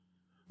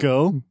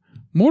Go.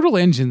 Mortal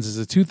Engines is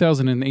a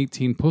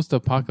 2018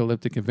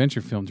 post-apocalyptic adventure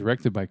film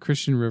directed by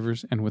Christian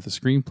Rivers and with a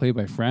screenplay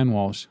by Fran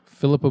Walsh,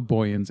 Philippa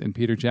Boyens, and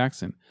Peter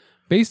Jackson,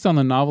 based on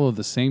the novel of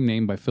the same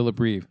name by Philip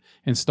Reeve,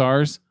 and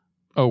stars...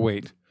 Oh,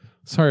 wait.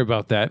 Sorry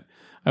about that.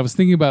 I was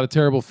thinking about a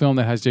terrible film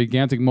that has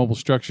gigantic mobile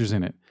structures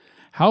in it.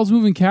 Howl's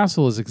Moving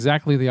Castle is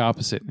exactly the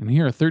opposite, and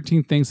here are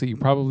 13 things that you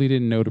probably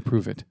didn't know to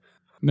prove it.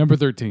 Number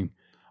 13.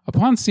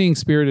 Upon seeing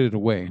Spirited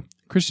Away,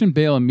 Christian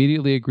Bale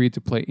immediately agreed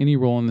to play any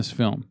role in this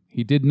film.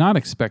 He did not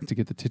expect to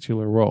get the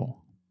titular role.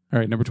 All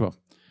right, number 12.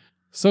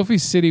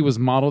 Sophie's City was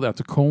modeled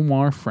after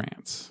Colmar,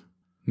 France.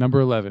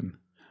 Number 11.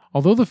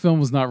 Although the film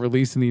was not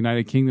released in the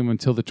United Kingdom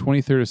until the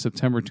 23rd of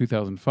September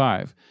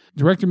 2005,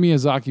 director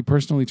Miyazaki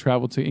personally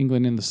traveled to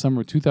England in the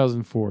summer of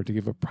 2004 to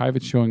give a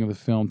private showing of the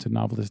film to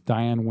novelist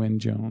Diane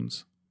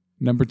Wynne-Jones.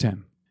 Number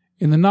 10.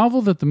 In the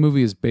novel that the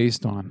movie is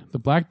based on, the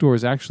Black Door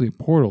is actually a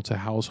portal to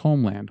Howl's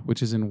homeland,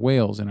 which is in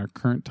Wales in our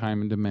current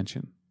time and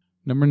dimension.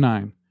 Number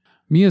 9.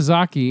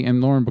 Miyazaki and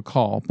Lauren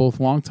Bacall, both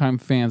longtime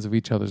fans of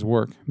each other's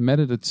work, met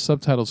at a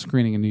subtitled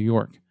screening in New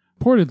York.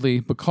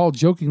 Reportedly, Bacall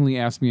jokingly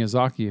asked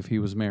Miyazaki if he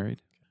was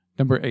married.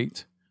 Number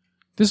 8.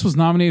 This was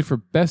nominated for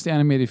Best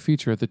Animated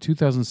Feature at the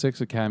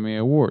 2006 Academy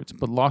Awards,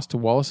 but lost to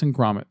Wallace and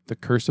Gromit, The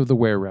Curse of the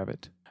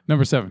Were-Rabbit.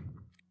 Number 7.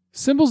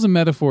 Symbols and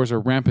metaphors are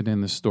rampant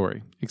in this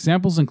story.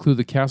 Examples include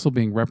the castle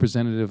being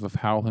representative of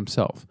Howl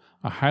himself,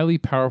 a highly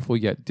powerful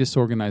yet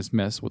disorganized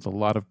mess with a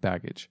lot of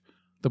baggage.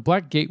 The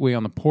black gateway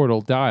on the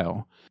portal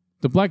dial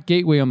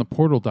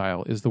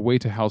is the way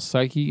to Hal's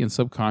psyche and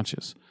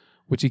subconscious,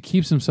 which he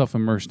keeps himself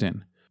immersed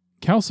in.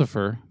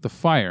 Calcifer, the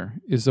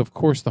fire, is of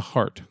course the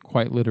heart,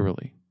 quite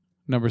literally.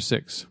 Number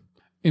 6.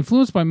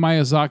 Influenced by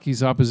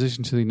Miyazaki's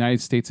opposition to the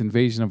United States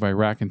invasion of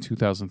Iraq in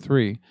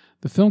 2003,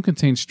 the film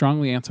contains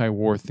strongly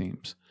anti-war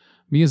themes.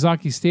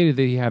 Miyazaki stated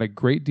that he had a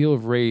great deal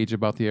of rage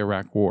about the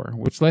Iraq War,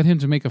 which led him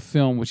to make a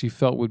film which he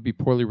felt would be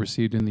poorly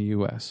received in the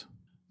U.S.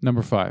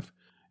 Number 5.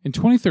 In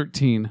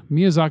 2013,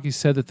 Miyazaki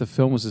said that the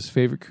film was his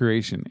favorite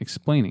creation,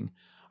 explaining,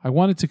 "I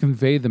wanted to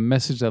convey the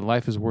message that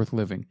life is worth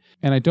living,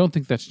 and I don't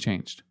think that's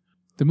changed."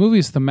 The movie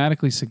is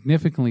thematically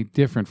significantly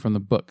different from the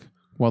book.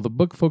 While the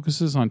book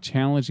focuses on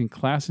challenging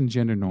class and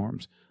gender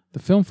norms, the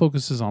film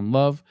focuses on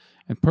love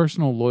and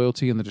personal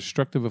loyalty and the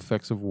destructive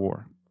effects of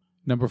war.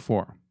 Number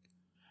 4.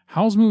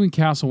 Howl's Moving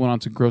Castle went on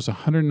to gross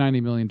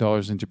 $190 million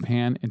in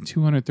Japan and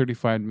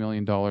 $235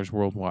 million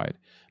worldwide,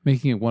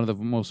 making it one of the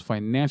most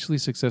financially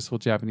successful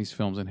Japanese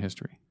films in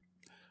history.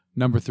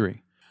 Number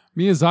 3.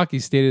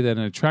 Miyazaki stated that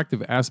an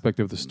attractive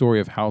aspect of the story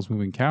of Howl's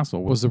Moving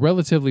Castle was the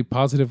relatively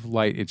positive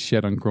light it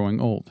shed on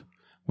growing old.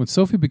 When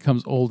Sophie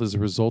becomes old as a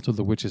result of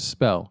the witch's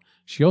spell,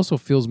 she also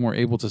feels more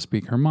able to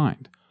speak her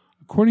mind.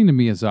 According to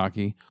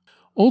Miyazaki,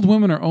 old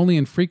women are only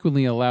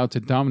infrequently allowed to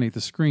dominate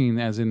the screen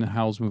as in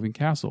Howl's Moving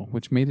Castle,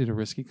 which made it a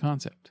risky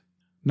concept.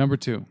 Number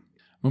 2.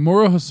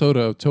 Mamoru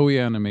Hosoda of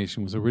Toei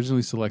Animation was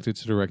originally selected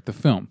to direct the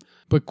film,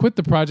 but quit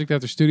the project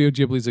after Studio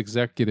Ghibli's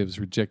executives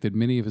rejected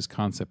many of his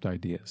concept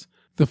ideas.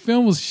 The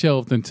film was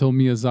shelved until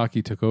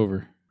Miyazaki took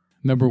over.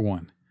 Number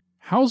 1.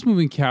 Howl's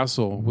Moving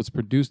Castle was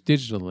produced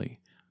digitally,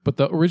 but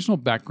the original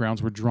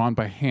backgrounds were drawn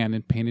by hand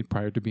and painted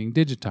prior to being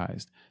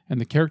digitized,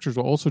 and the characters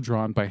were also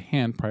drawn by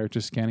hand prior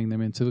to scanning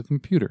them into the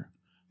computer.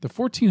 The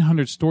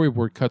 1,400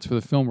 storyboard cuts for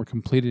the film were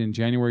completed in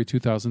January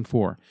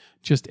 2004,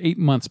 just 8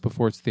 months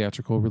before its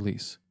theatrical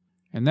release.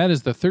 And that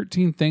is the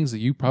 13 things that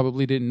you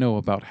probably didn't know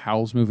about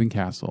Howl's Moving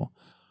Castle.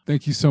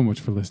 Thank you so much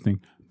for listening.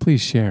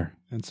 Please share.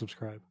 And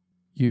subscribe.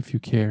 If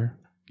you care,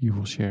 you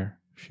will share.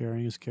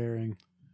 Sharing is caring.